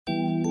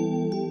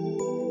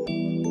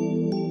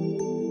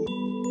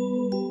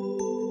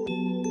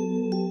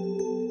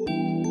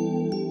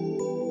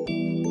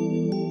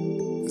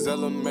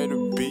Zella made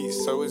a beat,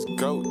 so it's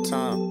go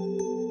time.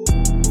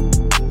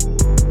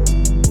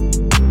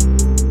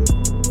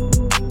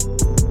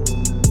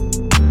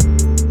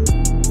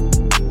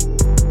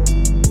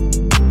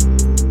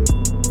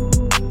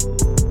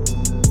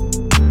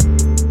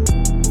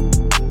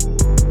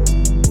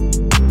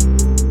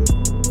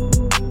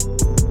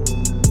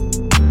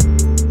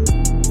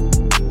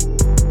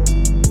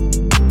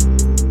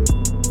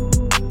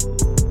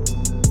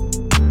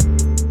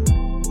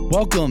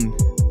 Welcome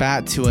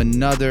back to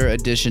another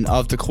edition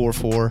of the Core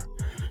 4.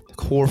 The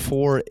Core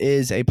 4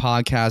 is a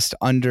podcast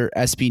under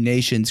SB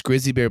Nation's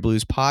Grizzly Bear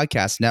Blues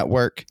podcast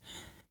network.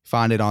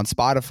 Find it on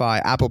Spotify,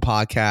 Apple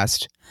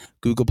Podcast,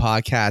 Google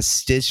Podcast,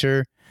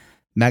 Stitcher,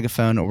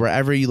 Megaphone, or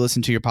wherever you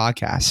listen to your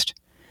podcast.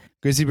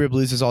 Grizzly Bear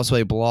Blues is also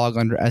a blog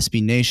under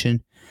SB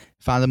Nation.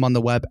 Find them on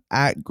the web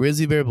at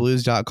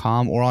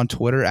grizzlybearblues.com or on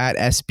Twitter at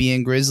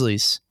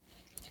SBNGrizzlies.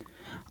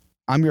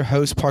 I'm your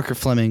host, Parker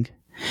Fleming.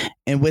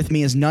 And with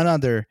me is none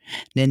other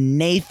than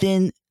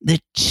Nathan the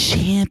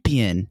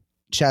Champion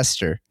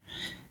Chester.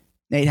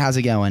 Nate, how's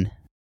it going?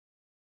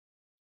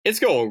 It's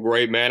going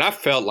great, man. I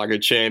felt like a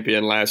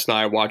champion last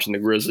night watching the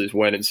Grizzlies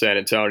win in San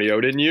Antonio,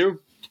 didn't you?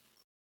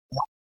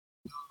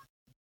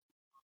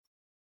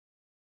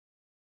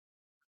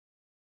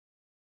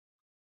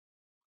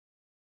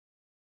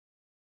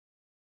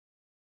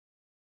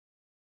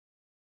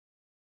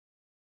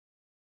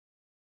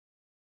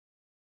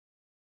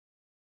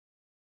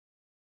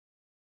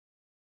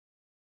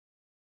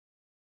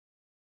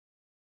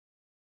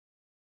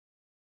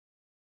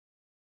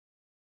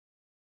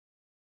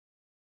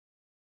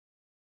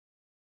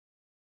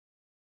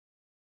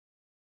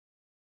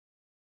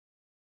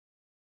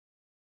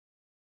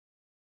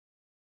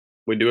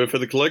 We do it for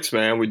the clicks,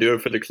 man. We do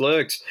it for the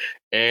clicks.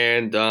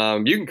 And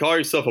you can call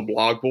yourself a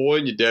blog boy,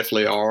 and you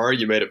definitely are.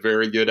 You made a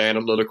very good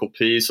analytical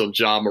piece on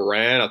Ja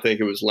Morant. I think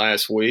it was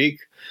last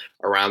week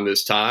around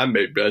this time,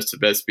 made Best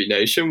of SB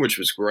Nation, which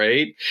was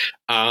great.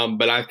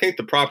 But I think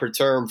the proper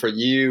term for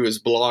you is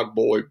blog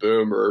boy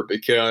boomer,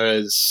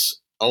 because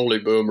only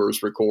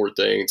boomers record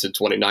things in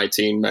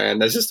 2019, man.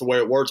 That's just the way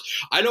it works.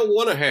 I don't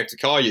want to have to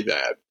call you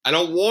that. I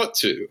don't want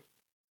to.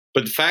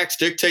 But the facts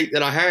dictate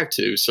that I have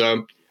to.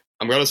 So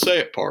I'm going to say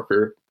it,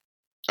 Parker.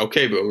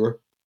 Okay, boomer.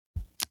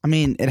 I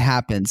mean, it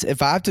happens.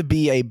 If I have to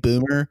be a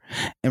boomer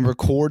and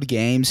record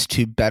games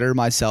to better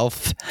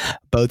myself,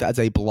 both as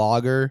a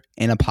blogger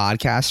and a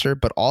podcaster,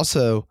 but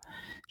also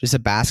just a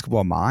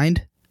basketball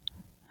mind,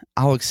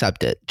 I'll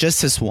accept it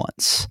just this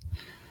once.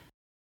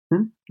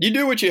 You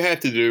do what you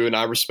have to do, and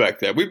I respect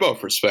that. We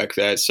both respect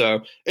that. So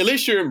at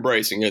least you're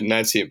embracing it, and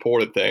that's the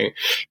important thing.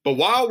 But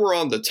while we're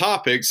on the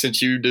topic,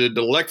 since you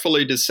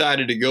delectfully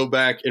decided to go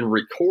back and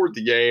record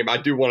the game, I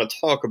do want to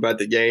talk about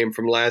the game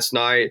from last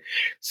night.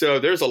 So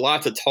there's a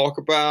lot to talk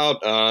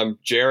about.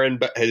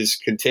 Jaren is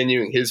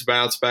continuing his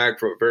bounce back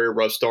from a very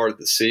rough start of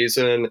the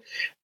season.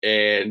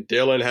 And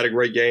Dylan had a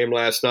great game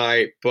last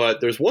night. But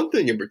there's one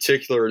thing in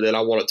particular that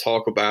I want to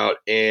talk about,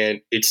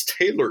 and it's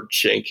Taylor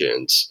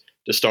Jenkins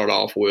to start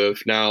off with.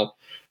 Now,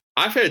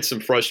 I've had some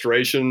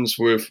frustrations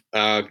with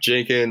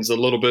Jenkins a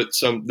little bit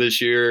some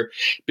this year,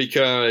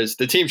 because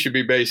the team should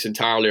be based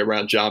entirely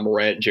around Ja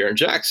Morant and Jaren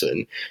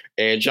Jackson.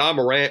 And Ja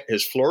Morant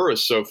has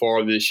flourished so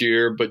far this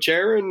year, but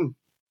Jaren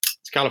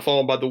it's kind of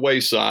fallen by the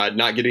wayside,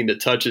 not getting the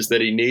touches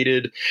that he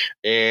needed.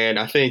 And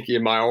I think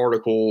in my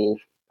article,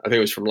 I think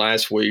it was from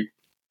last week,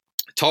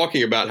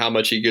 talking about how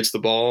much he gets the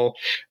ball,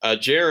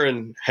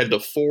 Jaren had the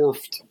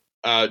fourth.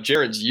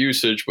 Jaren's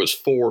usage was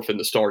fourth in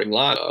the starting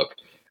lineup,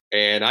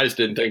 and I just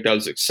didn't think that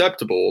was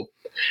acceptable.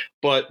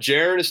 But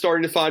Jaren is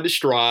starting to find his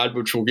stride,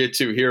 which we'll get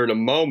to here in a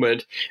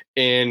moment.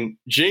 And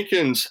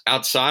Jenkins,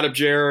 outside of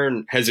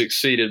Jaren, has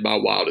exceeded my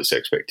wildest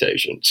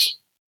expectations.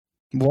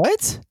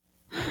 What?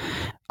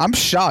 I'm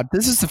shocked.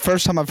 This is the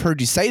first time I've heard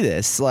you say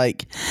this.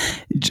 Like,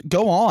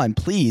 go on,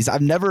 please.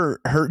 I've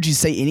never heard you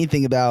say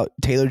anything about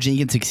Taylor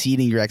Jenkins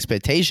exceeding your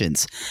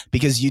expectations,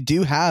 because you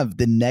do have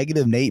the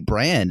negative Nate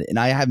brand, and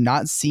I have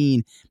not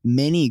seen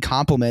many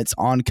compliments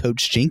on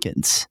Coach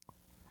Jenkins.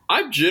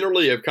 I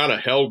generally have kind of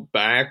held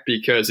back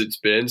because it's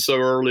been so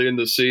early in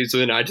the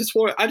season. I just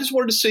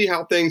wanted to see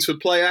how things would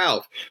play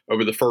out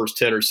over the first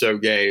 10 or so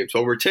games.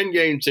 Over 10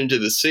 games into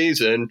the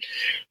season,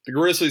 the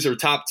Grizzlies are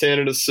top 10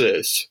 in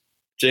assists.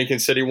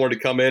 Jenkins said he wanted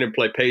to come in and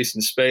play pace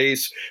and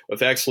space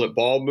with excellent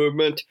ball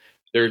movement.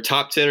 They're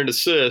top 10 in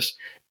assists,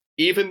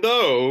 even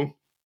though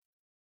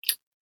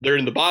they're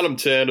in the bottom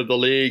 10 of the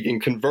league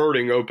in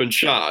converting open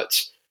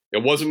shots.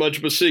 It wasn't much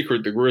of a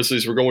secret the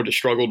Grizzlies were going to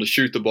struggle to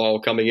shoot the ball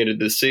coming into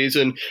this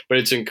season, but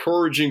it's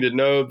encouraging to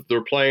know that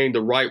they're playing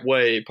the right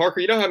way.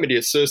 Parker, you know how many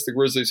assists the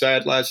Grizzlies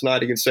had last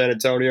night against San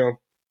Antonio?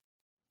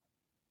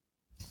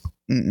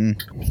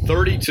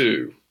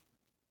 32.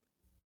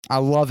 I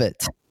love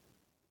it.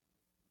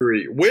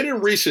 When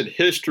in recent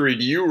history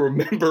do you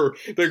remember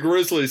the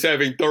Grizzlies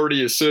having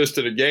 30 assists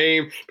in a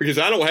game? Because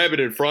I don't have it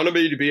in front of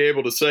me to be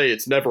able to say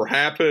it's never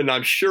happened.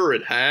 I'm sure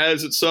it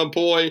has at some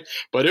point,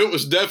 but it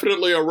was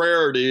definitely a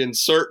rarity and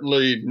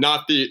certainly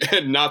not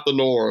the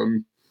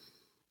norm.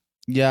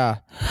 Yeah,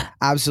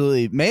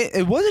 absolutely.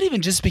 It wasn't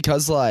even just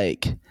because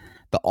like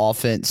the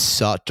offense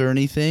sucked or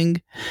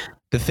anything.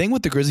 The thing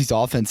with the Grizzlies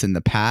offense in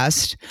the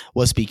past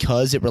was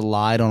because it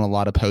relied on a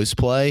lot of post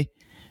play.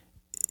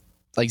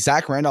 Like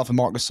Zach Randolph and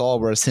Marc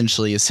Gasol were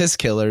essentially assist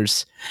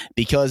killers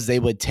because they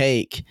would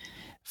take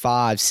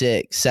 5,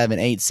 6, 7,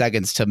 8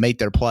 seconds to make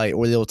their play,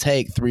 or they'll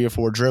take 3 or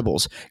 4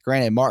 dribbles.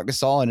 Granted, Marc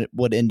Gasol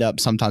would end up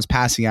sometimes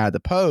passing out of the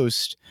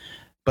post,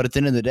 but at the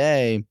end of the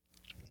day,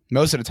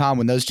 most of the time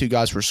when those two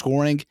guys were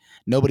scoring,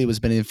 nobody was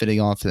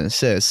benefiting off an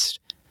assist.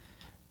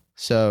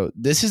 So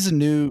this is a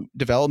new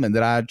development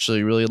that I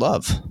actually really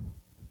love.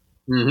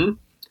 Mm-hmm.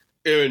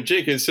 And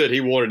Jenkins said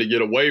he wanted to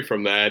get away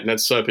from that, and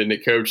that's something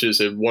that coaches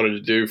have wanted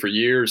to do for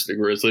years, the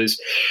Grizzlies.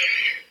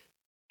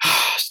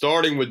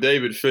 Starting with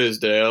David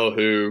Fizdale,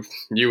 who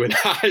you and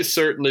I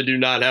certainly do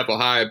not have a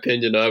high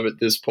opinion of at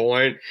this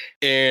point.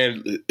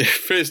 And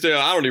Fizdale,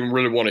 I don't even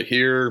really want to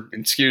hear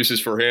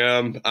excuses for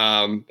him.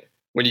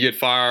 When you get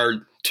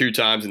fired 2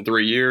 times in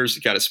 3 years,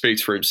 it kind of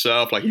speaks for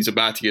himself, like he's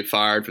about to get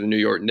fired from the New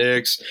York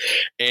Knicks.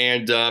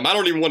 And I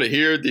don't even want to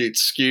hear the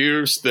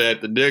excuse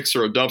that the Knicks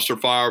are a dumpster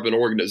fire of an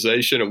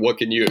organization and what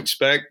can you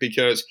expect,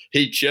 because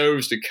he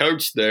chose to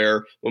coach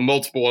there when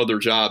multiple other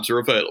jobs are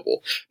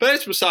available. But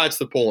that's besides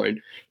the point.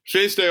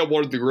 Fizdale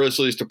wanted the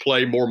Grizzlies to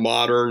play more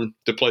modern,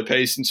 to play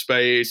pace and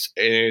space,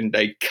 and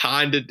they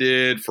kind of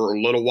did for a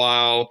little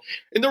while.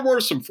 And there were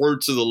some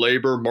fruits of the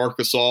labor. Marc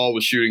Gasol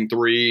was shooting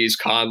threes.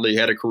 Conley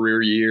had a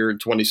career year in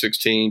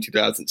 2016,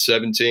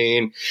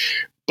 2017.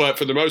 But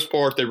for the most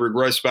part, they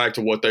regressed back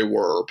to what they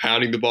were,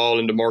 pounding the ball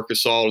into Marc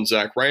Gasol and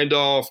Zach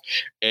Randolph,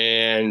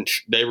 and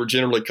they were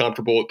generally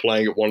comfortable at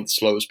playing at one of the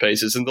slowest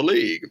paces in the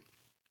league.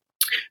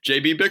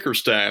 J.B.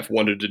 Bickerstaff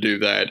wanted to do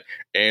that.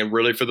 And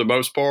really, for the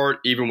most part,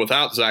 even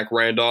without Zach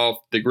Randolph,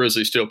 the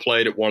Grizzlies still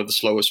played at one of the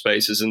slowest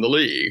paces in the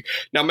league.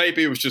 Now,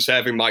 maybe it was just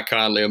having Mike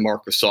Conley and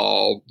Marc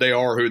Gasol. They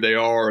are who they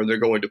are, and they're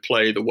going to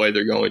play the way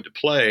they're going to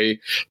play.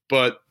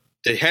 But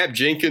to have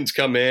Jenkins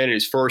come in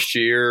his first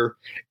year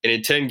and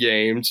in 10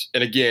 games,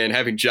 and again,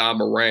 having Ja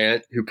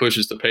Morant, who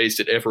pushes the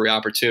pace at every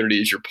opportunity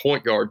as your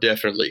point guard,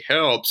 definitely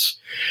helps.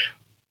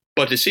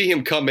 But to see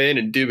him come in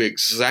and do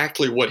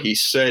exactly what he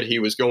said he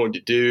was going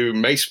to do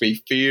makes me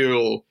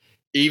feel,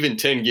 even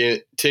 10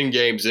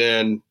 games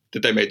in,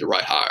 that they made the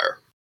right hire.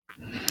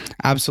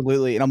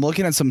 Absolutely. And I'm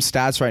looking at some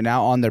stats right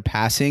now on their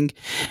passing.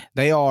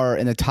 They are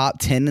in the top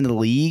 10 in the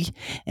league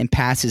in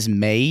passes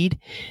made.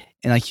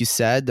 And like you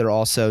said, they're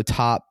also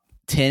top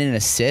 10 in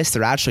assists.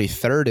 They're actually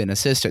third in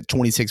assists at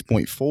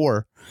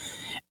 26.4.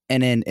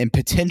 And in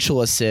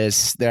potential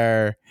assists,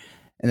 they're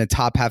in the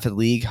top half of the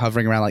league,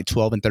 hovering around like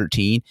 12 and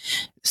 13.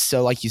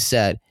 So like you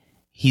said,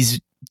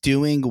 he's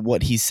doing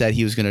what he said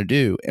he was going to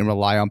do and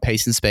rely on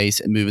pace and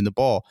space and moving the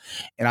ball.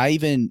 And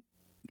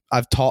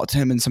I've talked to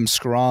him in some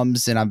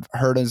scrums, and I've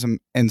heard him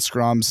in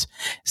scrums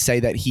say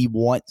that he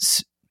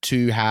wants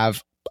to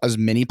have as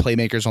many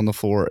playmakers on the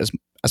floor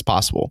as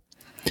possible.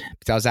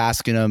 Because I was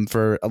asking him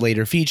for a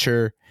later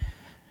feature,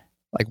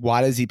 like,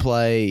 why does he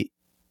play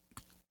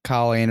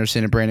Kyle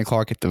Anderson and Brandon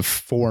Clark at the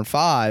 4 and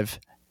 5,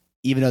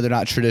 even though they're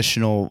not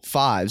traditional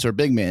 5s or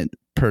big men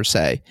per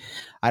se?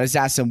 I just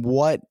asked him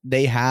what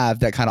they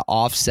have that kind of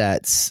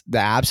offsets the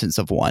absence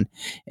of one.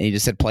 And he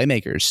just said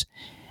playmakers.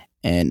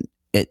 And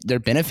they're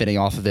benefiting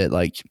off of it.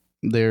 Like,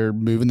 they're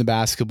moving the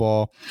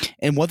basketball.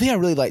 And one thing I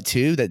really like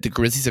too that the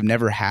Grizzlies have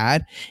never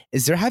had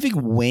is they're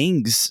having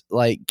wings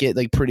like get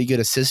like pretty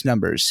good assist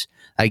numbers,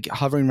 like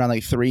hovering around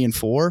like 3 and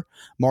 4.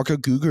 Marko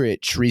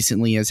Gugaric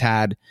recently has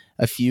had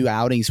a few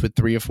outings with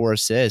 3 or 4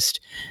 assists.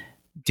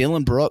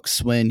 Dylan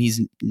Brooks, when he's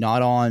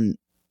not on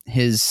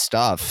his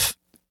stuff,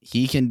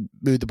 he can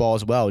move the ball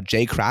as well.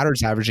 Jay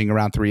Crowder's averaging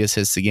around 3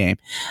 assists a game.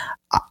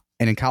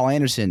 And in Kyle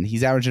Anderson,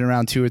 he's averaging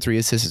around 2 or 3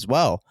 assists as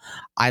well.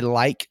 I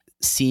like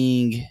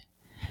seeing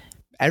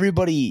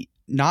everybody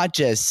not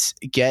just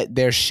get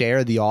their share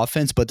of the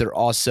offense, but they're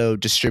also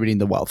distributing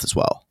the wealth as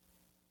well.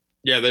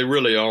 Yeah, they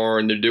really are,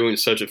 and they're doing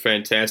such a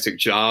fantastic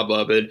job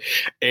of it.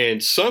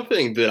 And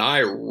something that I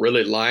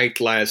really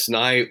liked last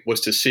night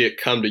was to see it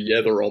come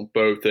together on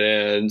both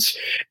ends.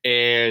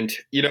 And,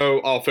 you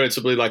know,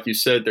 offensively, like you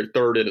said, they're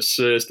third in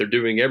assists. They're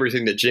doing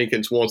everything that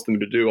Jenkins wants them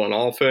to do on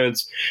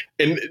offense.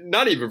 And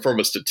not even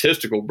from a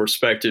statistical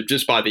perspective,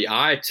 just by the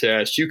eye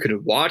test, you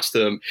could watch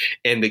them,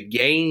 and the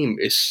game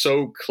is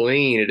so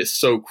clean. It is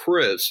so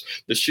crisp.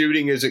 The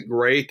shooting isn't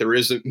great. There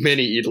isn't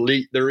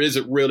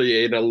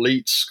really an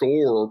elite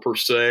scorer per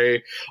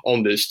se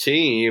on this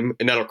team,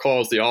 and that'll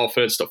cause the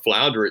offense to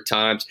flounder at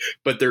times,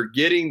 but they're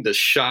getting the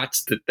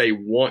shots that they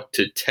want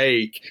to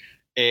take.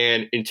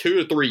 And in 2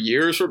 or 3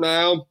 years from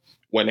now,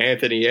 when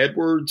Anthony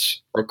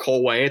Edwards or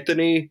Cole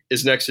Anthony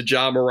is next to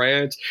Ja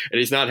Morant and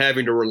he's not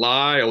having to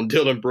rely on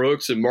Dylan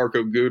Brooks and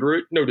Marko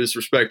Guduric, no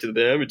disrespect to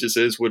them, it just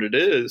is what it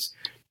is,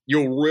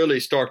 you'll really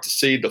start to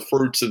see the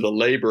fruits of the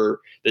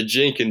labor that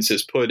Jenkins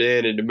has put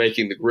into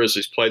making the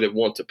Grizzlies play that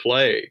want to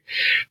play.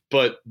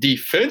 But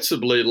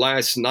defensively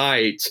last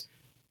night,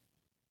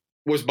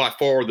 was by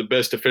far the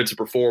best defensive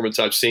performance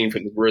I've seen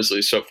from the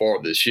Grizzlies so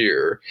far this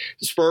year.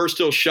 The Spurs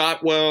still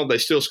shot well. They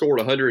still scored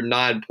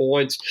 109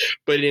 points.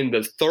 But in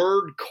the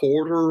third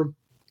quarter,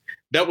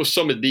 that was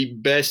some of the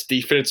best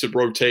defensive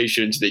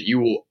rotations that you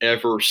will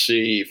ever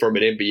see from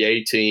an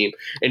NBA team.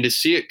 And to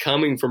see it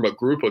coming from a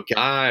group of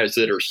guys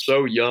that are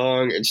so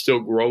young and still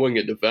growing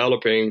and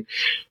developing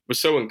was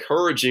so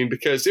encouraging,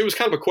 because it was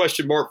kind of a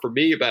question mark for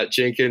me about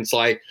Jenkins.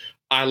 Like,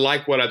 I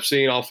like what I've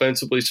seen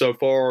offensively so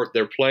far.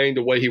 They're playing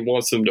the way he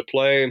wants them to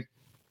play.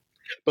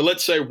 But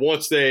let's say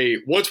once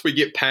we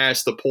get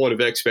past the point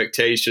of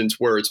expectations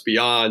where it's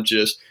beyond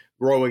just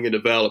growing and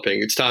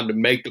developing, it's time to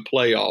make the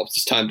playoffs,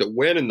 it's time to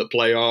win in the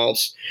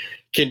playoffs.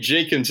 Can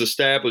Jenkins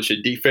establish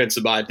a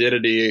defensive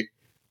identity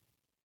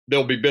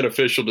that'll be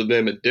beneficial to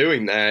them in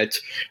doing that?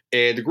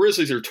 And the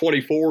Grizzlies are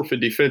 24th in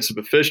defensive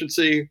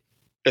efficiency.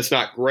 That's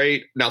not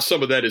great. Now,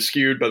 some of that is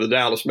skewed by the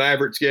Dallas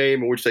Mavericks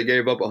game, in which they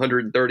gave up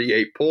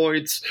 138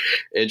 points,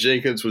 and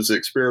Jenkins was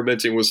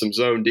experimenting with some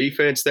zone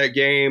defense that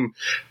game.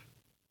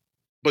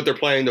 But they're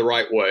playing the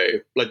right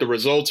way. Like, the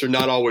results are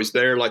not always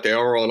there like they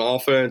are on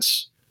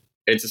offense.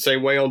 It's the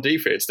same way on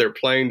defense. They're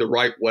playing the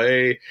right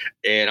way,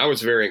 and I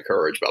was very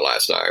encouraged by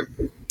last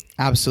night.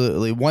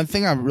 Absolutely. One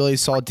thing I really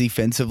saw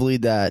defensively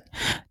that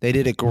they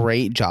did a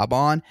great job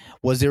on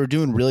was they were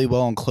doing really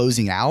well on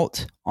closing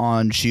out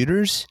on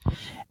shooters.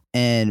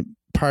 And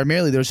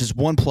primarily there's this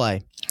one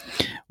play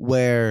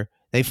where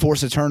they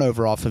forced a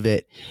turnover off of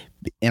it.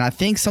 And I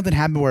think something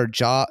happened where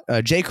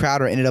Jay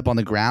Crowder ended up on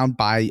the ground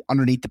by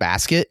underneath the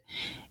basket.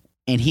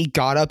 And he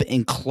got up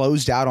and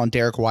closed out on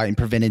Derek White and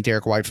prevented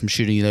Derek White from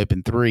shooting an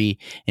open three.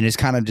 And it's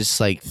kind of just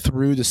like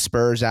threw the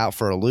Spurs out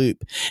for a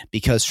loop,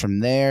 because from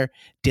there,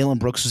 Dillon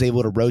Brooks was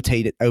able to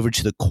rotate it over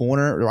to the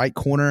right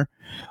corner,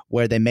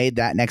 where they made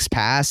that next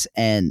pass,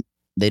 and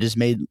they just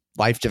made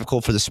life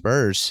difficult for the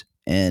Spurs.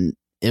 And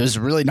it was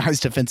a really nice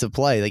defensive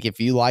play. Like, if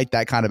you like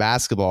that kind of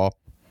basketball,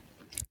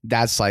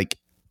 that's like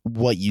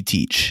what you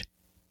teach.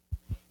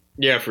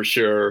 Yeah, for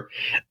sure.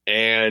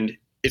 And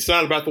it's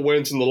not about the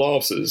wins and the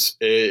losses.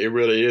 It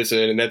really isn't.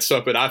 And that's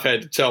something I've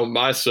had to tell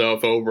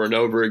myself over and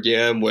over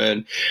again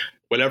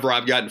whenever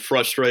I've gotten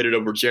frustrated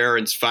over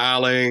Jaren's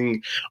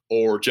fouling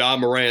or Ja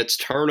Morant's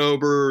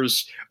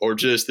turnovers or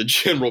just the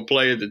general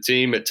play of the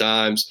team at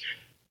times.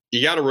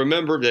 You got to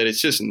remember that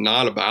it's just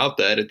not about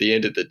that at the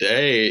end of the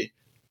day.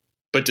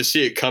 But to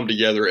see it come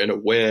together in a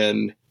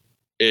win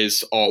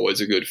is always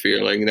a good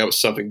feeling. And that was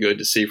something good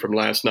to see from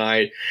last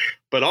night.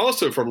 But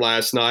also from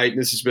last night, and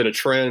this has been a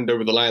trend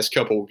over the last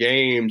couple of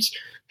games,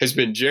 has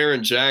been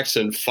Jaren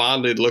Jackson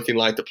finally looking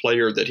like the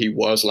player that he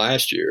was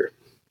last year.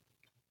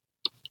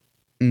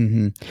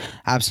 Mm-hmm.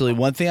 Absolutely.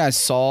 One thing I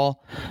saw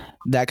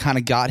that kind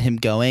of got him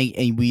going,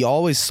 and we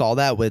always saw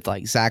that with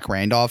like Zach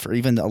Randolph, or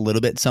even a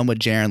little bit some with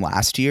Jaren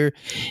last year,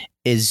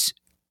 is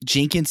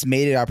Jenkins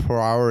made it a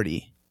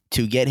priority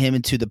to get him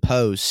into the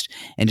post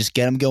and just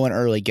get him going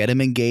early, get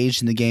him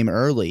engaged in the game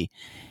early.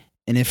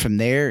 And then from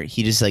there,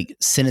 he just like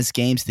sent his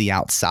game to the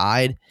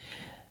outside.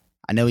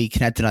 I know he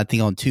connected, I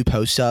think, on 2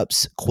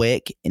 post-ups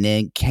quick, and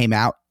then came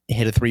out,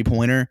 hit a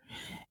 3-pointer.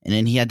 And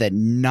then he had that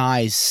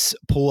nice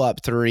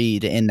pull-up 3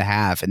 to end the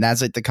half. And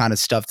that's like the kind of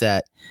stuff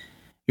that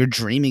you're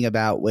dreaming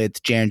about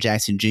with Jaren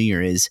Jackson Jr.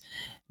 is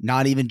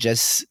not even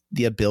just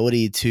the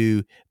ability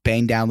to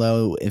bang down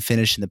low and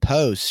finish in the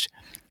post,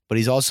 but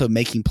he's also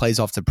making plays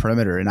off the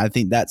perimeter. And I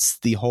think that's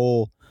the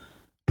whole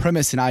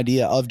premise and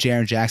idea of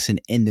Jaren Jackson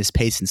in this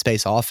pace and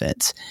space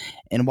offense.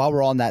 And while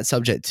we're on that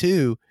subject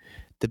too,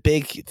 the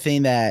big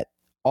thing that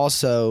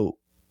also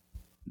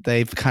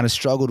they've kind of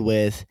struggled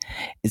with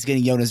is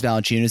getting Jonas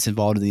Valanciunas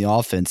involved in the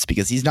offense,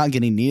 because he's not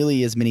getting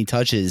nearly as many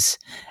touches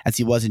as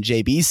he was in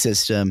JB's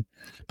system.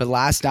 But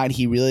last night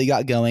he really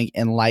got going,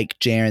 and like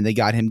Jaren, they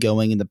got him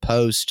going in the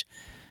post.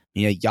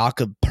 You know,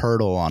 Jakob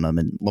Poeltl on him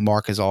and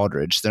LaMarcus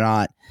Aldridge. They're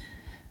not,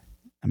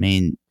 I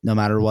mean, no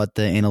matter what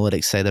the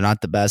analytics say, they're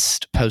not the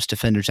best post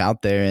defenders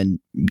out there, and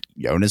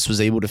Jonas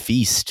was able to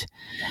feast.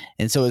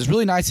 And so it was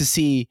really nice to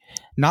see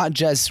not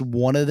just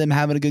one of them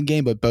having a good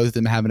game, but both of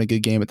them having a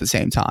good game at the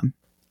same time.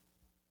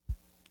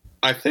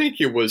 I think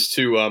it was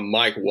to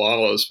Mike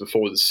Wallace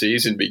before the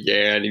season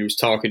began. He was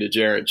talking to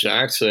Jaren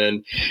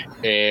Jackson,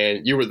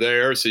 and you were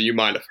there, so you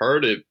might have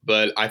heard it.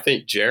 But I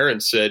think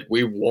Jaren said,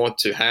 we want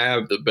to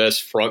have the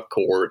best front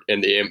court in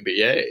the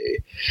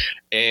NBA.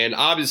 And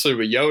obviously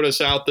with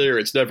Jonas out there,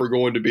 it's never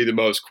going to be the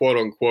most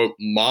quote-unquote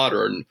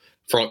modern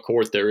front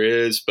court there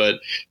is. But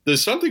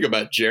there's something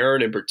about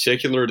Jaren in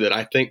particular that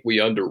I think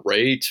we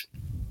underrate,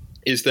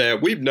 is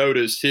that we've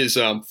noticed his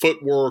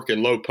footwork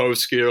and low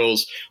post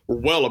skills were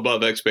well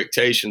above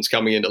expectations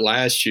coming into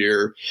last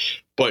year.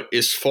 But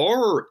he's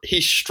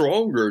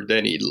stronger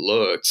than he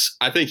looks.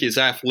 I think his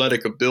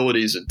athletic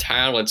abilities and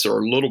talents are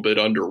a little bit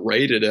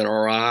underrated in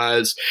our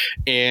eyes.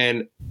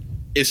 And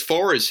as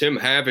far as him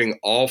having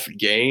off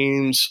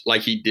games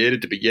like he did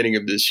at the beginning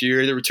of this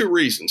year, there were 2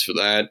 reasons for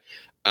that.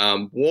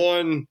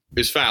 One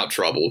is foul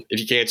trouble.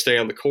 If you can't stay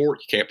on the court,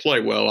 you can't play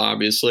well,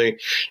 obviously.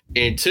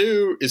 And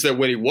two is that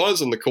when he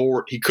was on the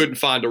court, he couldn't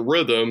find a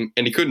rhythm,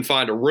 and he couldn't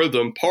find a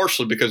rhythm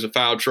partially because of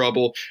foul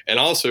trouble and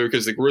also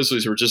because the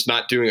Grizzlies were just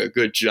not doing a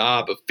good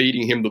job of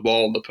feeding him the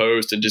ball in the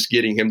post and just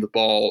getting him the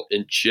ball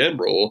in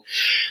general.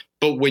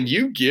 But when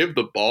you give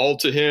the ball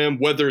to him,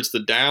 whether it's the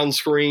down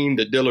screen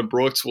that Dillon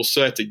Brooks will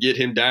set to get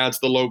him down to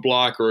the low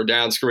block or a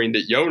down screen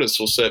that Jonas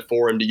will set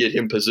for him to get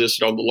him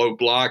positioned on the low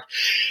block,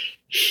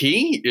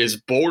 he is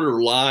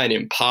borderline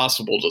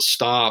impossible to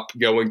stop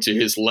going to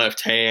his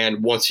left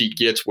hand once he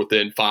gets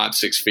within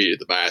 5-6 feet of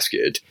the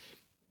basket.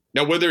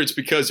 Now, whether it's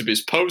because of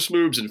his post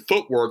moves and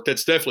footwork,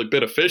 that's definitely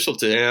beneficial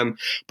to him.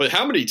 But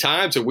how many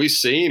times have we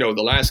seen over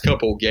the last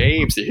couple of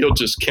games that he'll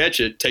just catch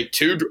it,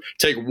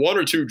 take one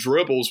or two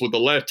dribbles with the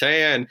left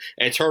hand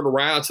and turn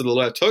around to the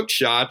left hook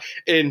shot?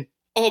 And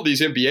all these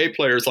NBA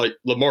players like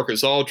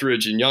LaMarcus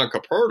Aldridge and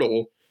Jakob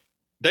Poeltl,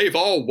 they've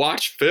all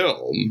watched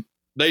film.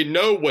 They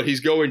know what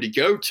he's going to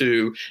go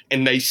to,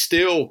 and they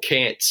still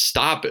can't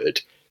stop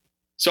it.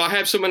 So I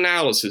have some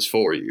analysis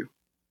for you.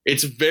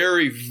 It's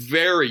very,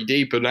 very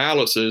deep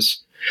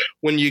analysis.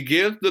 When you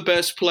give the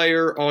best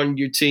player on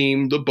your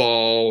team the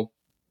ball,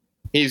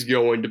 he's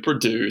going to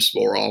produce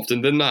more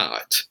often than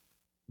not.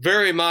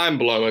 Very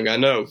mind-blowing, I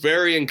know.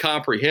 Very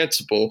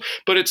incomprehensible,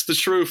 but it's the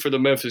truth for the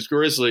Memphis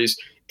Grizzlies.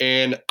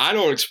 And I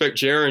don't expect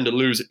Jaren to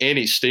lose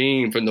any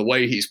steam from the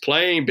way he's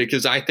playing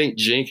because I think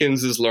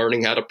Jenkins is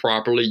learning how to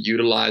properly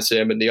utilize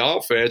him in the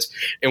offense.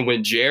 And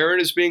when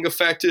Jaren is being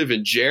effective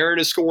and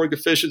Jaren is scoring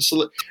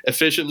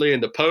efficiently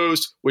in the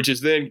post, which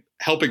is then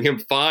helping him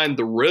find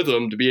the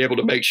rhythm to be able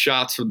to make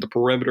shots from the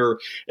perimeter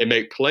and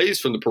make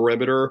plays from the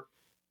perimeter,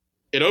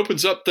 it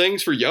opens up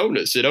things for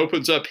Jonas. It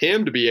opens up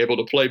him to be able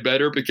to play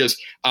better because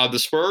the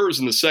Spurs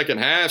in the second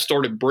half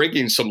started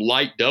bringing some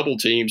light double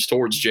teams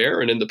towards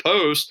Jaren in the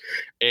post,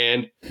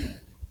 and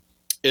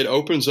it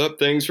opens up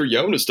things for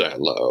Jonas down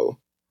low.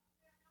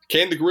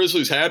 Can the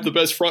Grizzlies have the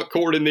best front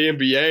court in the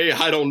NBA?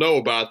 I don't know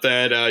about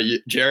that.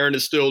 Jaren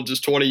is still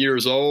just 20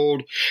 years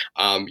old.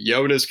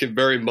 Jonas can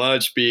very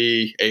much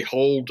be a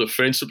hole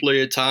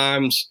defensively at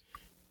times.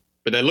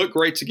 But they look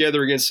great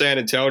together against San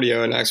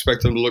Antonio, and I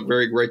expect them to look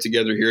very great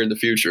together here in the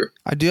future.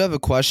 I do have a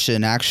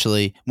question,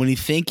 actually. When you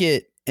think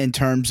it in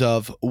terms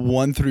of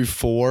 1 through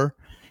 4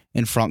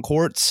 in front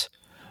courts,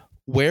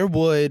 where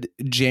would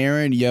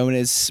Jaren,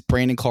 Jonas,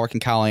 Brandon Clark, and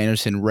Kyle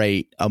Anderson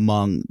rate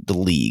among the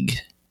league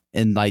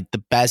in like the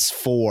best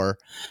 4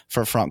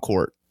 for front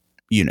court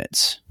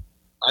units?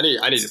 I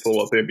need to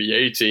pull up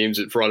NBA teams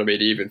in front of me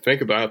to even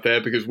think about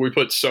that because we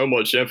put so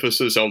much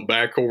emphasis on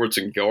backcourts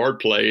and guard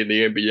play in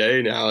the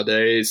NBA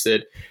nowadays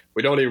that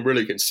we don't even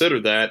really consider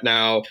that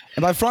now.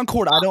 And by front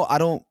court, I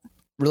don't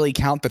really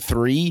count the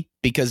 3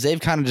 because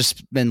they've kind of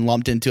just been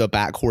lumped into a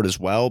backcourt as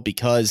well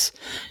because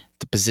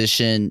the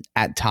position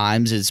at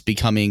times is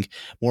becoming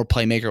more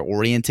playmaker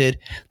oriented.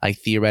 Like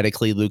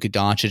theoretically, Luka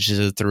Doncic is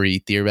a 3.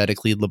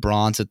 Theoretically,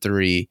 LeBron's a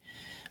 3.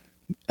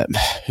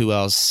 Who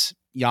else?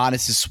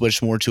 Giannis has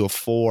switched more to a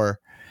 4.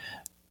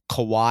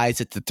 Kawhi's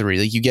at the 3.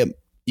 Like you get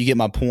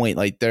my point.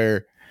 Like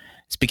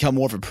it's become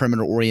more of a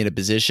perimeter oriented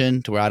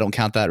position to where I don't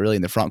count that really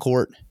in the front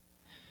court.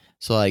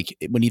 So like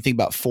when you think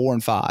about 4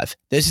 and 5,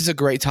 this is a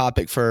great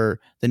topic for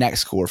the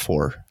next core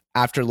 4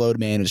 after load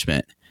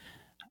management.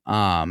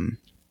 But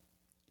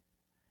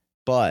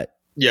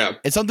yeah,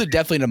 it's something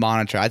definitely to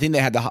monitor. I think they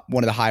had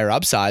one of the higher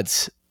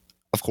upsides,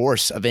 of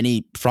course, of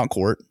any front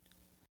court.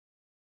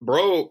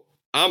 Bro,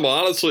 I'm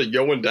honestly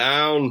going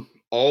down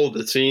all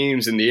the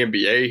teams in the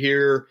NBA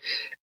here,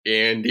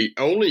 and the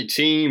only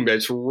team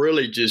that's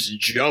really just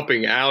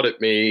jumping out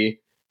at me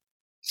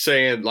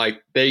saying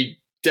like they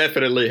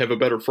definitely have a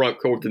better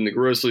front court than the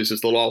Grizzlies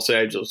is the Los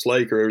Angeles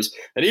Lakers.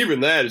 And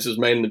even that is just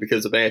mainly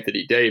because of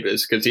Anthony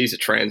Davis, because he's a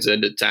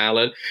transcendent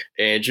talent.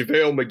 And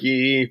JaVale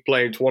McGee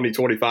playing 20,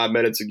 25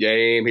 minutes a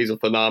game. He's a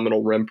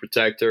phenomenal rim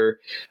protector.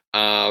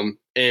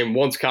 And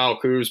once Kyle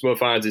Kuzma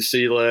finds his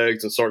sea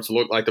legs and starts to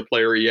look like the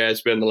player he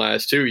has been the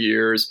last 2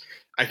 years,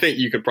 I think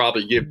you could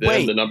probably give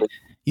them the number.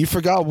 You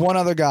forgot one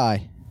other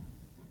guy.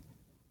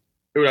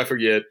 Who did I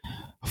forget?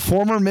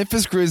 Former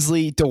Memphis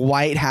Grizzly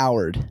Dwight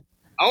Howard.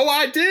 Oh,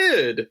 I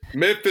did.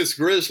 Memphis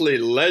Grizzly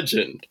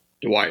legend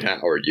Dwight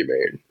Howard, you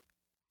mean?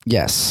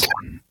 Yes.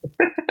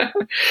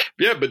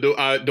 Yeah, but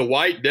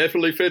Dwight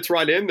definitely fits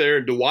right in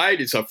there.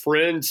 Dwight is a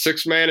fringe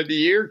 6th man of the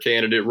year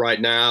candidate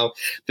right now.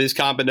 This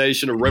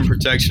combination of rim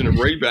protection and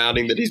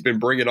rebounding that he's been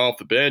bringing off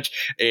the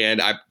bench,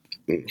 and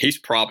he's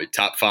probably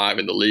top 5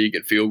 in the league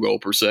in field goal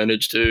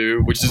percentage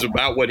too, which is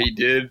about what he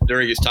did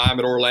during his time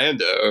in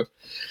Orlando.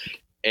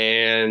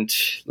 And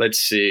let's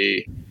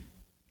see,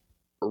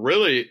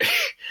 really,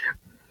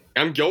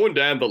 I'm going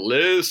down the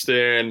list,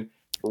 and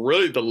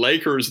really the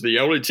Lakers are the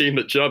only team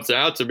that jumps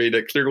out to me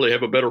that clearly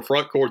have a better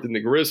front court than the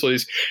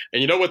Grizzlies.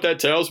 And you know what that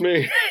tells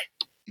me?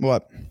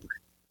 What?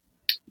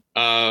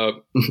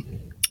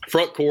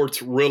 front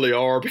courts really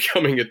are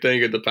becoming a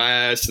thing of the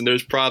past, and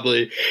there's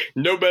probably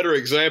no better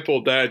example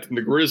of that than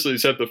the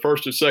Grizzlies have the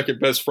first or second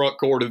best front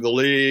court in the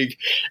league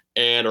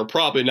and are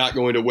probably not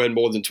going to win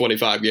more than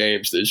 25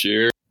 games this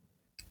year.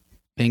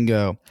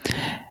 Bingo.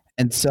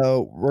 And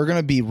so we're going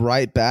to be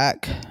right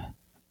back,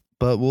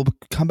 but we'll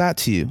come back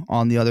to you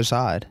on the other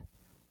side.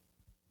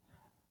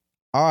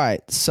 All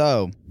right,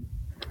 so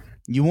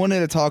you wanted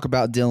to talk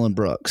about Dillon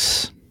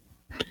Brooks.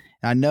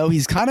 I know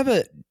he's kind of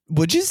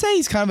would you say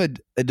he's kind of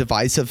a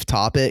divisive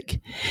topic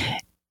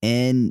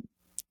in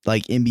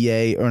like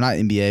NBA, or not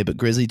NBA, but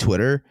Grizzly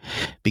Twitter,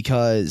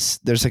 because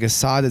there's like a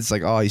side that's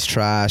like, oh, he's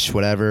trash,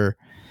 whatever.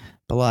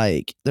 But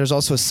like, there's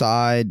also a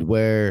side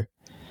where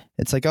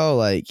it's like, oh,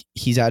 like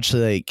he's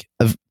actually like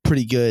a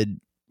pretty good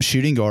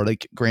shooting guard.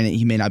 Like, granted,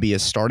 he may not be a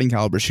starting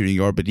caliber shooting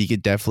guard, but he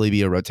could definitely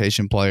be a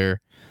rotation player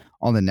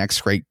on the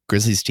next great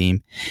Grizzlies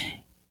team.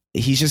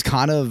 He's just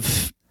kind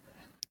of,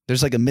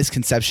 there's like a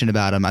misconception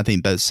about him, I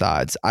think, both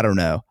sides. I don't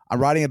know.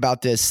 I'm writing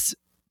about this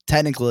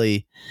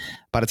technically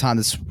by the time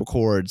this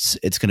records,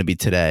 it's going to be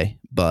today,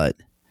 but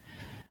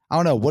I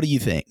don't know. What do you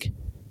think?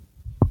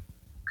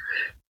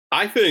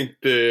 I think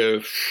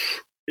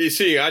you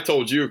see, I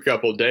told you a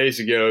couple of days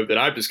ago that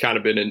I've just kind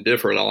of been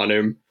indifferent on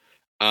him.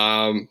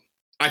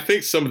 I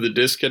think some of the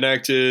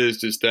disconnect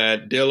is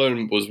that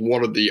Dillon was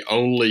one of the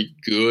only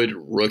good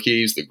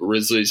rookies the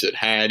Grizzlies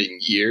had in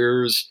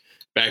years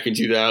back in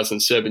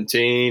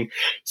 2017.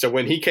 So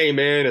when he came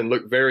in and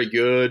looked very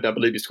good, I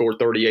believe he scored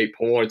 38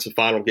 points the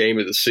final game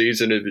of the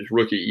season of his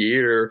rookie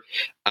year,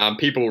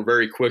 people were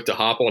very quick to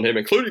hop on him,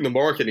 including the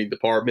marketing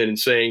department, and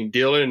saying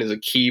Dillon is a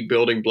key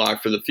building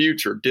block for the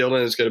future.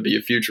 Dillon is going to be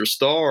a future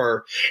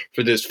star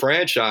for this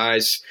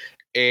franchise.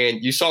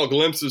 And you saw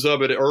glimpses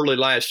of it early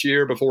last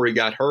year before he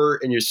got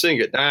hurt, and you're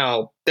seeing it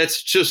now.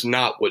 That's just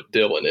not what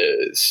Dillon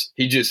is.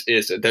 He just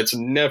isn't. That's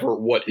never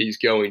what he's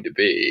going to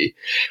be.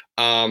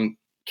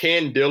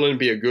 Can Dillon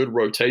be a good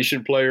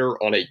rotation player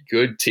on a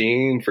good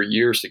team for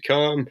years to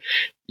come?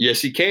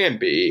 Yes, he can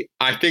be.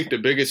 I think the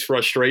biggest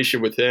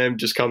frustration with him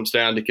just comes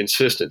down to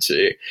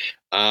consistency.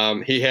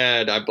 He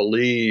had, I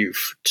believe,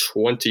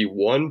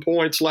 21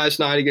 points last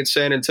night against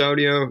San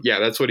Antonio. Yeah,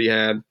 that's what he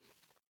had.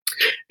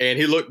 And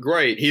he looked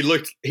great. He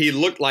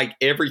looked like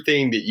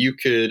everything that you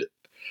could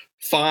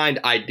find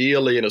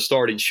ideally in a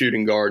starting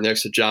shooting guard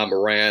next to John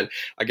Moran,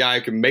 a guy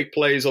who can make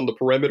plays on the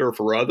perimeter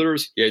for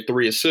others. He had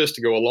 3 assists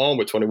to go along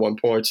with 21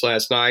 points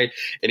last night.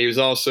 And he was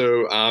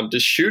also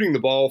just shooting the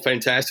ball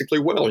fantastically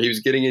well. He was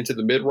getting into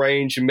the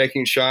mid-range and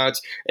making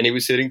shots, and he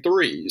was hitting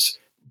threes.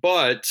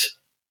 But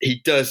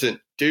he doesn't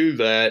do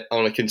that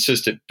on a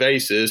consistent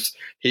basis.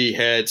 He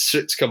had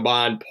 6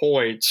 combined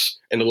points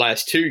in the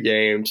last 2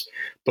 games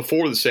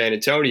before the San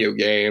Antonio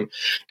game.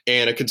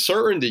 And a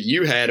concern that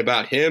you had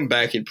about him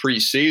back in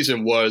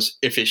preseason was,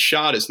 if his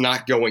shot is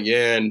not going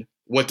in,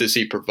 what does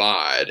he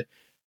provide?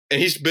 And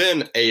he's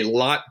been a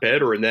lot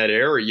better in that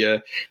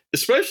area,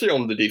 especially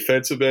on the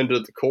defensive end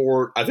of the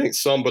court. I think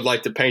some would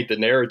like to paint the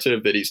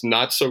narrative that he's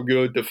not so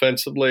good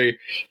defensively.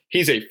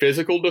 He's a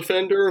physical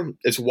defender.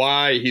 It's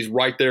why he's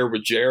right there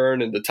with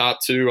Jaren in the top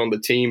 2 on the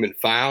team in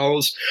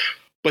fouls.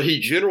 But he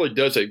generally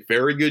does a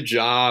very good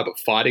job of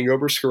fighting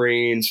over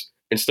screens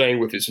and staying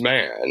with his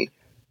man.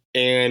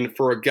 And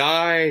for a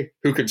guy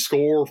who can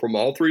score from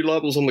all 3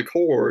 levels on the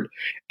court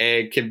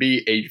and can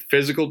be a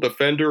physical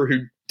defender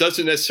who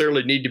doesn't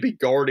necessarily need to be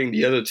guarding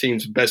the other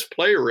team's best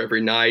player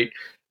every night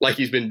like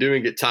he's been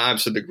doing at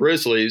times to the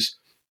Grizzlies,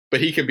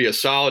 but he can be a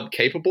solid,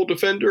 capable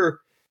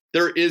defender,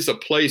 there is a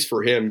place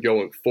for him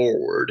going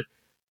forward.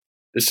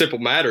 The simple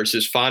matter is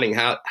just finding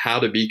how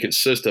to be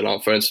consistent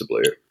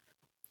offensively.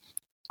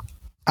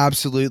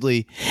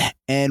 Absolutely.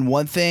 And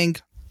one thing,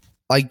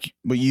 like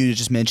what you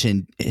just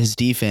mentioned, his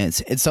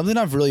defense, it's something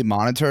I've really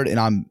monitored, and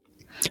I'm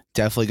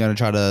definitely going to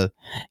try to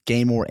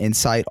gain more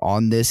insight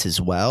on this as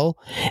well,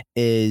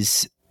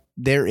 is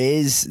there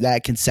is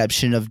that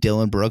conception of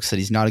Dillon Brooks that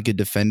he's not a good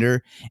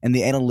defender, and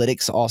the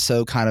analytics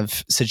also kind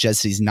of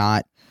suggest he's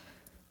not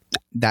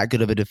that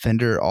good of a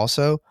defender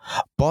also.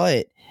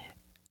 But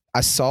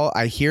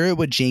I hear it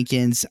with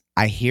Jenkins,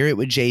 I hear it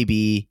with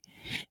JB,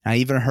 and I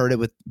even heard it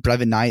with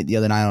Brevin Knight the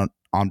other night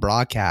on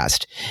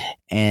broadcast.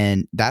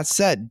 And that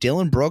said,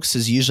 Dillon Brooks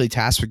is usually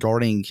tasked with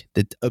guarding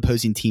the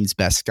opposing team's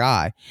best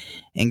guy.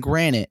 And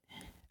granted,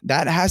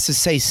 that has to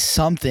say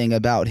something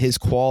about his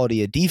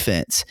quality of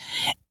defense.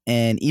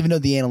 And even though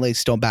the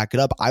analytics don't back it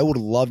up, I would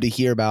love to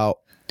hear about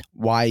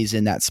why he's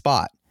in that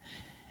spot.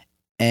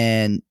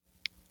 And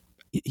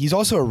he's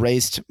also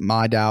erased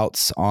my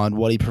doubts on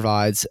what he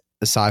provides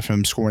aside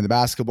from scoring the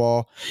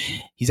basketball.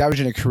 He's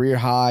averaging a career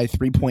high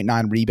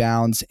 3.9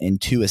 rebounds and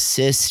 2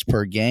 assists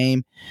per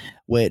game,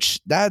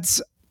 which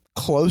that's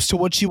close to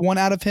what you want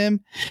out of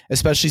him,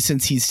 especially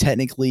since he's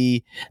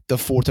technically the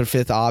 4th or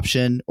 5th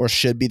option, or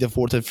should be the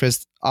 4th or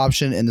 5th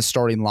option in the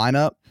starting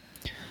lineup.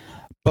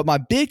 But my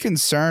big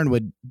concern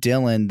with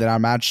Dillon that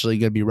I'm actually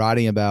going to be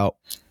writing about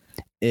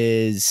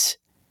is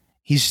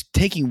he's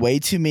taking way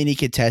too many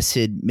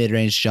contested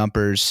mid-range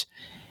jumpers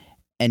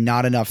and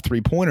not enough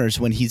 3-pointers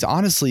when he's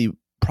honestly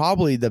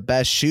probably the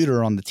best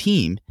shooter on the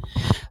team.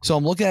 So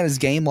I'm looking at his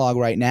game log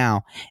right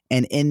now,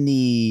 and in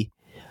the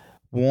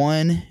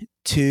 1,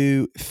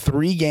 2,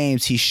 3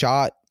 games he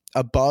shot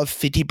above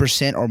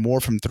 50% or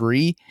more from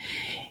three,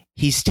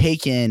 he's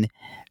taken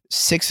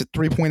 6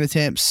 3-point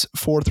attempts,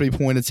 4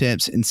 3-point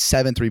attempts, and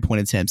 7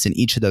 3-point attempts in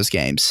each of those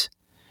games.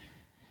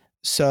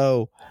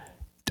 So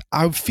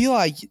I feel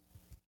like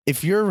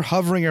if you're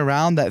hovering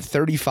around that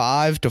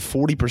 35 to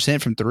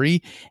 40% from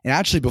three, and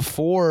actually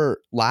before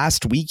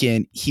last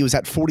weekend, he was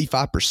at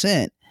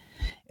 45%.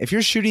 If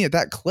you're shooting at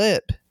that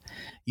clip,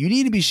 you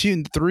need to be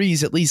shooting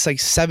threes at least like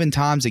 7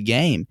 times a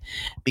game,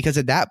 because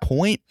at that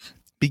point,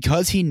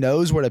 because he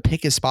knows where to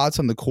pick his spots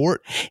on the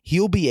court,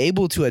 he'll be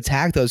able to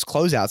attack those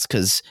closeouts,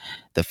 because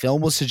the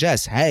film will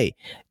suggest, hey,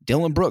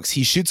 Dillon Brooks,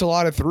 he shoots a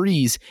lot of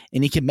threes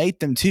and he can make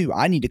them too.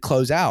 I need to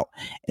close out.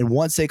 And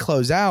once they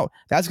close out,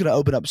 that's going to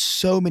open up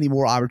so many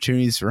more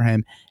opportunities for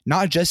him,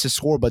 not just to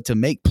score, but to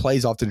make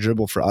plays off the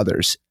dribble for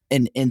others.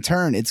 And in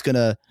turn, it's going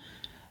to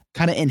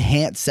kind of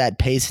enhance that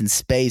pace and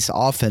space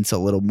offense a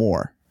little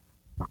more.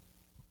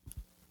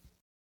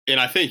 And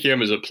I think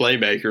him as a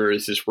playmaker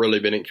has just really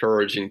been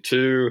encouraging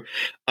too.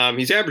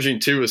 He's averaging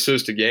 2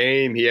 assists a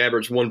game. He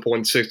averaged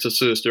 1.6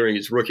 assists during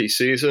his rookie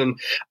season.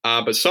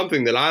 But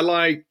something that I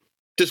like,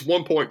 just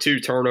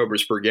 1.2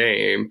 turnovers per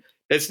game.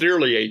 That's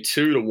nearly a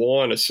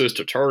 2-to-1 assist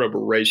to turnover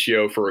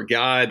ratio for a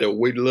guy that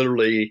we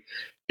literally,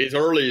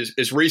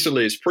 as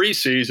recently as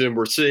preseason,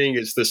 we're seeing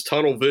as this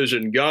tunnel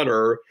vision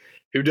gunner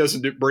who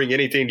doesn't bring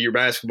anything to your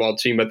basketball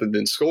team other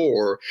than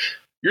score.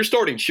 You're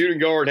starting shooting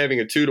guard having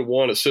a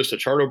 2-to-1 assist to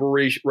turnover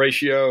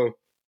ratio.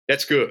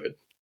 That's good.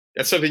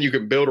 That's something you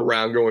can build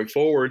around going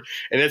forward,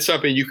 and that's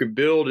something you can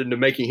build into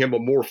making him a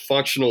more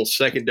functional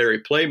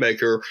secondary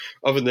playmaker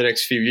over the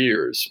next few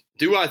years.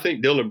 Do I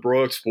think Dillon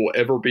Brooks will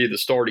ever be the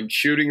starting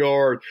shooting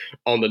guard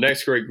on the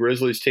next great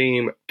Grizzlies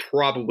team?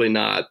 Probably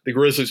not. The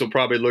Grizzlies will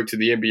probably look to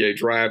the NBA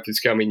draft this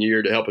coming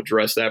year to help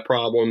address that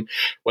problem,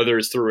 whether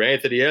it's through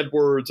Anthony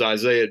Edwards,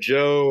 Isaiah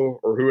Joe,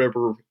 or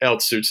whoever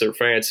else suits their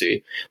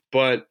fancy.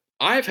 But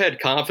I've had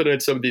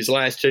confidence over these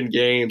last 10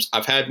 games.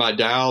 I've had my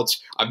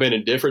doubts. I've been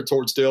indifferent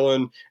towards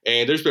Dillon,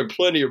 and there's been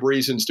plenty of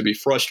reasons to be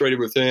frustrated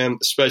with him,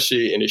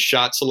 especially in his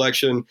shot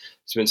selection.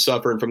 He's been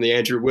suffering from the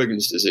Andrew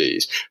Wiggins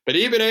disease. But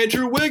even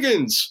Andrew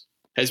Wiggins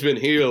has been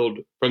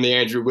healed from the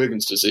Andrew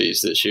Wiggins disease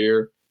this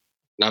year,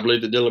 and I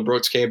believe that Dillon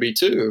Brooks can be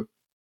too.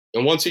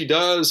 And once he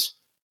does,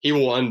 he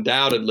will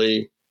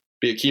undoubtedly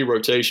be a key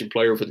rotation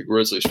player for the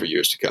Grizzlies for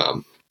years to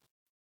come.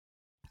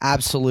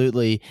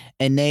 Absolutely.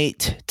 And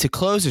Nate, to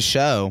close the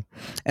show,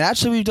 and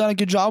actually we've done a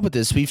good job with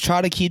this. We've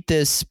tried to keep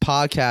this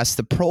podcast,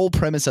 the whole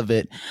premise of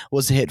it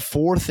was to hit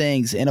 4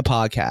 things in a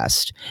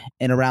podcast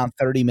in around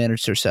 30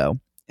 minutes or so.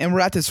 And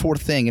we're at this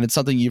 4th thing, and it's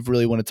something you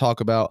really want to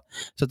talk about,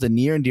 something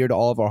near and dear to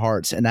all of our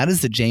hearts, and that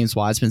is the James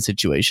Wiseman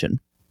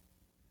situation.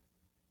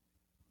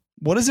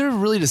 What is there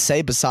really to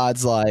say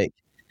besides, like,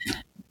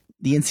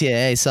 the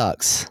NCAA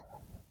sucks?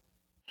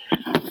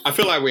 I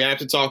feel like we have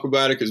to talk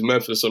about it because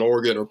Memphis and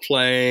Oregon are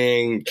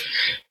playing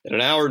in 1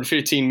 hour and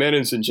 15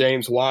 minutes, and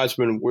James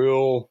Wiseman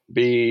will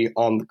be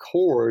on the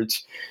court.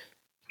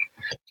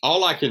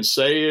 All I can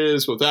say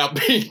is, without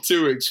being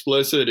too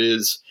explicit,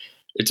 is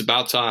it's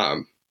about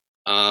time.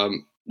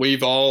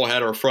 We've all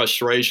had our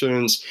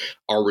frustrations,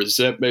 our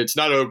resentments,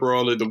 not over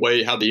only the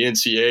way how the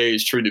NCAA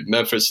has treated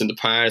Memphis in the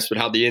past, but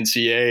how the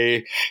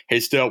NCAA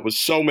has dealt with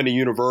so many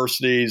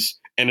universities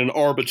in an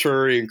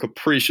arbitrary and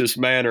capricious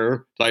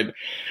manner. Like,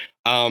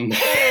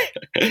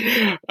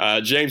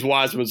 James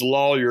Wiseman's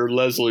lawyer,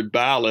 Leslie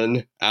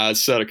Ballin,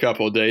 said a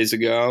couple of days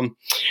ago.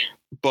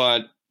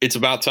 But it's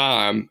about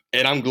time.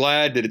 And I'm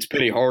glad that it's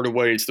Penny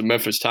Hardaway, it's the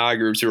Memphis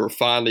Tigers who are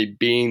finally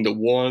being the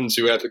ones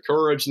who have the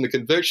courage and the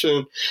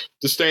conviction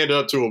to stand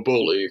up to a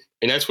bully.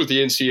 And that's what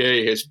the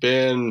NCAA has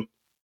been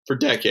for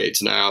decades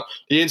now.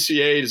 The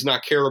NCAA does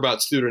not care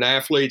about student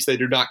athletes. They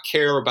do not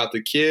care about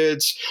the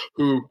kids,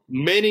 who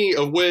many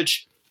of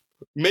which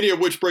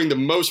bring the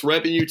most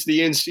revenue to the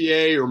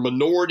NCAA, are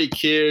minority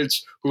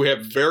kids who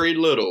have very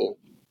little,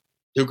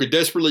 who could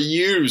desperately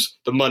use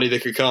the money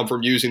that could come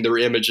from using their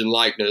image and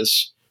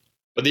likeness.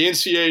 But the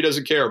NCAA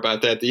doesn't care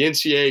about that. The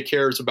NCAA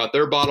cares about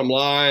their bottom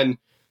line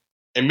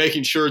and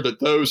making sure that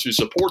those who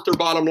support their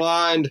bottom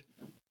line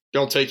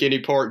don't take any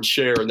part and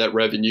share in that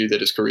revenue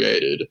that is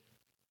created.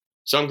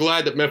 So I'm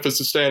glad that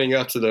Memphis is standing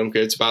up to them,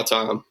 because it's about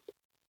time.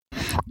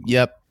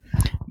 Yep.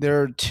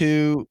 There are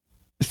 2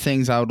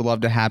 things I would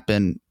love to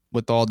happen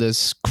with all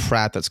this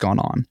crap that's gone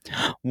on.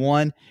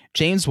 One,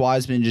 James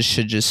Wiseman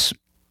should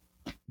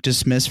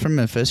dismiss from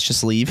Memphis,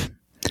 just leave,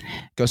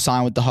 go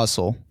sign with the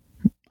Hustle.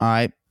 All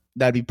right,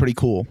 that'd be pretty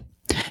cool.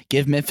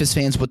 Give Memphis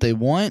fans what they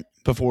want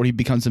before he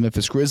becomes a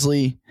Memphis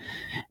Grizzly,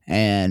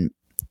 and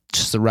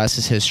just the rest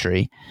is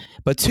history.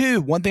 But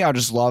 2, one thing I would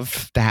just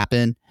love to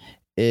happen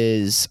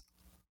is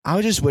I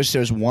would just wish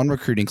there was one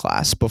recruiting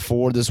class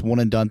before this one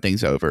and done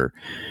thing's over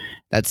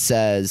that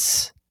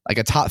says, like,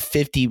 a top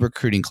 50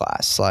 recruiting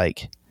class,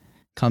 like,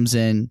 comes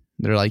in,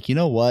 they're like, you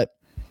know what?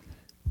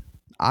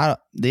 The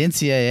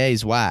NCAA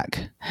is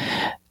whack.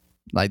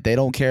 Like, they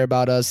don't care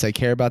about us. They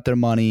care about their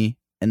money.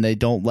 and they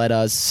don't let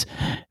us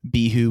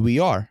be who we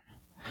are.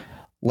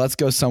 Let's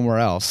go somewhere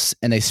else.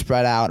 And they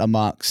spread out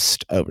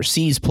amongst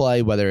overseas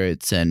play, whether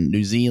it's in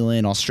New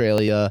Zealand,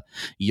 Australia,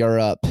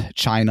 Europe,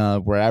 China,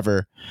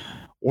 wherever,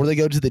 or they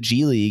go to the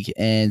G League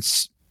and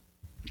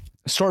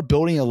start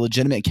building a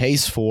legitimate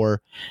case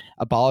for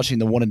abolishing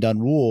the one and done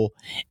rule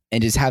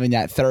and just having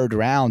that third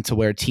round to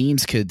where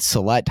teams could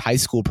select high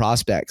school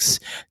prospects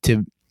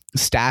to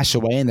stash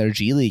away in their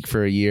G League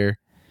for a year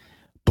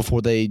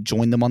before they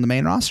join them on the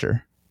main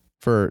roster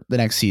for the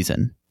next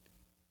season.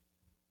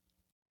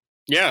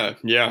 Yeah,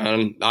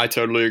 and I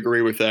totally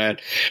agree with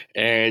that.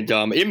 And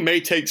it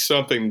may take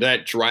something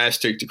that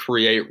drastic to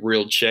create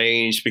real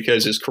change,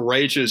 because as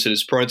courageous and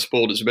as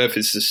principled as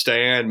Memphis'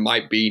 stand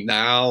might be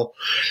now,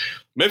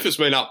 Memphis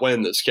may not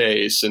win this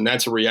case, and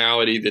that's a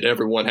reality that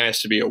everyone has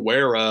to be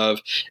aware of.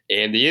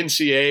 And the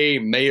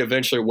NCAA may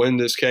eventually win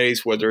this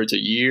case, whether it's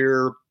a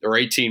year or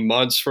 18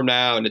 months from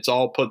now, and it's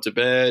all put to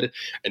bed,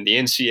 and the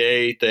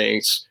NCAA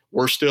thinks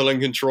we're still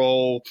in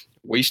control,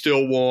 we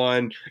still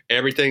won,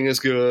 everything is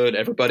good,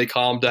 everybody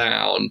calm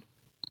down.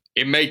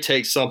 It may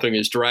take something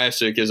as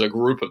drastic as a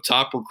group of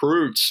top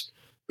recruits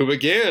who,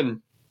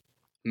 again,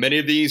 many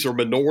of these are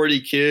minority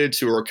kids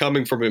who are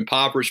coming from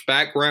impoverished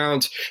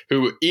backgrounds,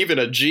 who even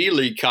a G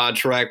League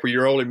contract where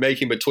you're only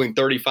making between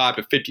 $35,000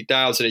 to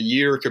 $50,000 a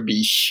year could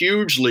be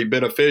hugely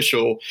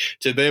beneficial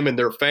to them and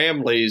their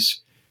families.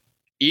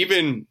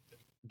 Even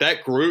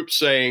that group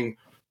saying,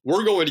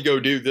 we're going to go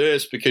do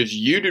this because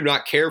you do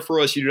not care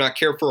for us. You do not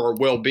care for our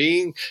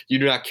well-being. You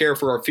do not care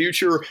for our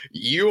future.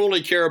 You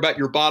only care about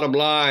your bottom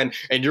line,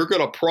 and you're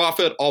going to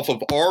profit off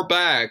of our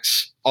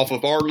backs, off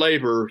of our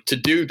labor to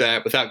do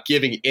that without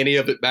giving any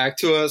of it back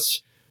to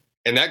us.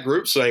 And that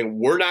group saying,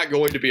 we're not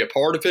going to be a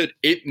part of it.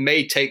 It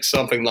may take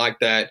something like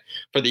that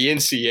for the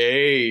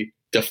NCAA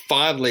to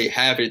finally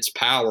have its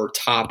power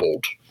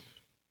toppled.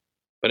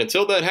 But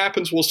until that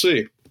happens, we'll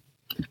see.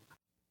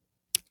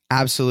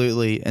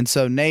 Absolutely. And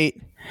so,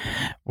 Nate,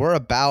 we're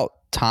about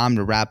time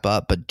to wrap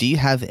up, but do you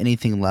have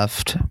anything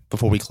left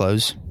before we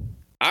close?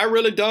 I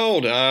really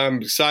don't.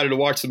 I'm excited to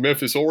watch the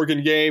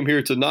Memphis-Oregon game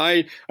here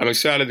tonight. I'm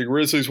excited the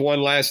Grizzlies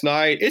won last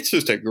night. It's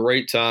just a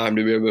great time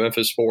to be a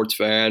Memphis sports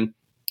fan.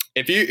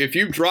 If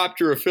you dropped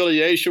your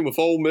affiliation with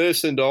Ole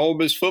Miss into Ole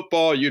Miss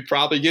football, you'd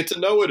probably get to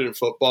know it in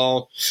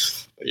football.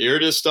 You're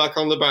just stuck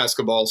on the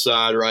basketball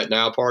side right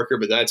now, Parker,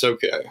 but that's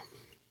okay.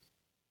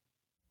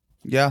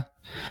 Yeah,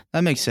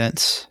 that makes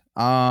sense.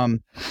 I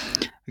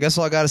guess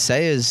all I got to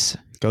say is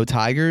go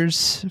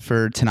Tigers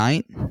for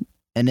tonight.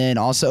 And then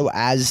also,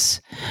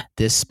 as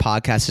this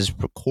podcast is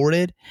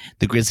recorded,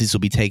 the Grizzlies will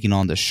be taking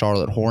on the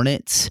Charlotte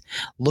Hornets,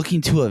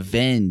 looking to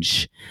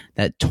avenge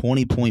that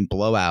 20-point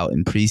blowout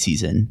in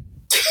preseason.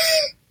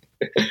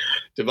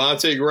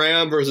 Devontae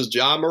Graham versus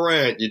John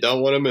Morant. You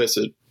don't want to miss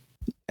it.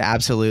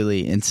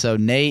 Absolutely. And so,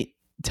 Nate,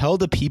 tell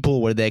the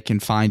people where they can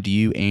find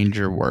you and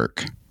your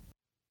work.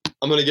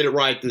 I'm going to get it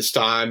right this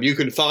time. You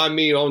can find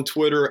me on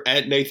Twitter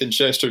at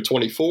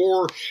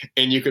NathanChester24,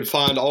 and you can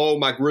find all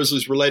my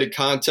Grizzlies-related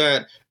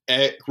content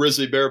at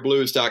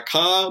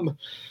grizzlybearblues.com.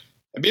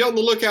 And be on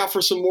the lookout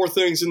for some more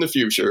things in the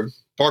future.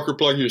 Parker,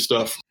 plug your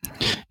stuff.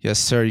 Yes,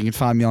 sir. You can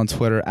find me on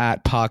Twitter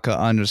at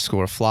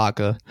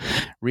Paka_Flocka.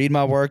 Read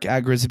my work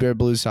at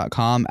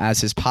grizzlybearblues.com.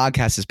 As his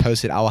podcast is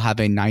posted, I will have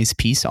a nice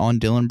piece on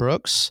Dylan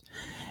Brooks.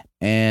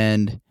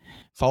 And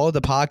follow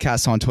the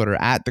podcast on Twitter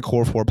at the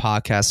Core 4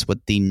 Podcast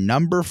with the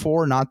number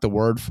 4, not the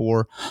word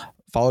 4.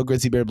 Follow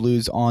Grizzly Bear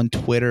Blues on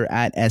Twitter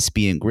at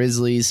SB and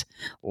Grizzlies.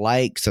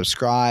 Like,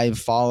 subscribe,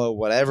 follow,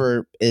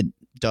 whatever it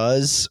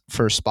does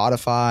for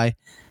Spotify,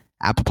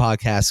 Apple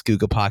Podcasts,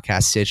 Google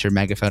Podcasts, Stitcher,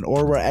 Megaphone,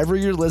 or wherever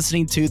you're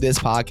listening to this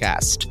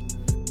podcast.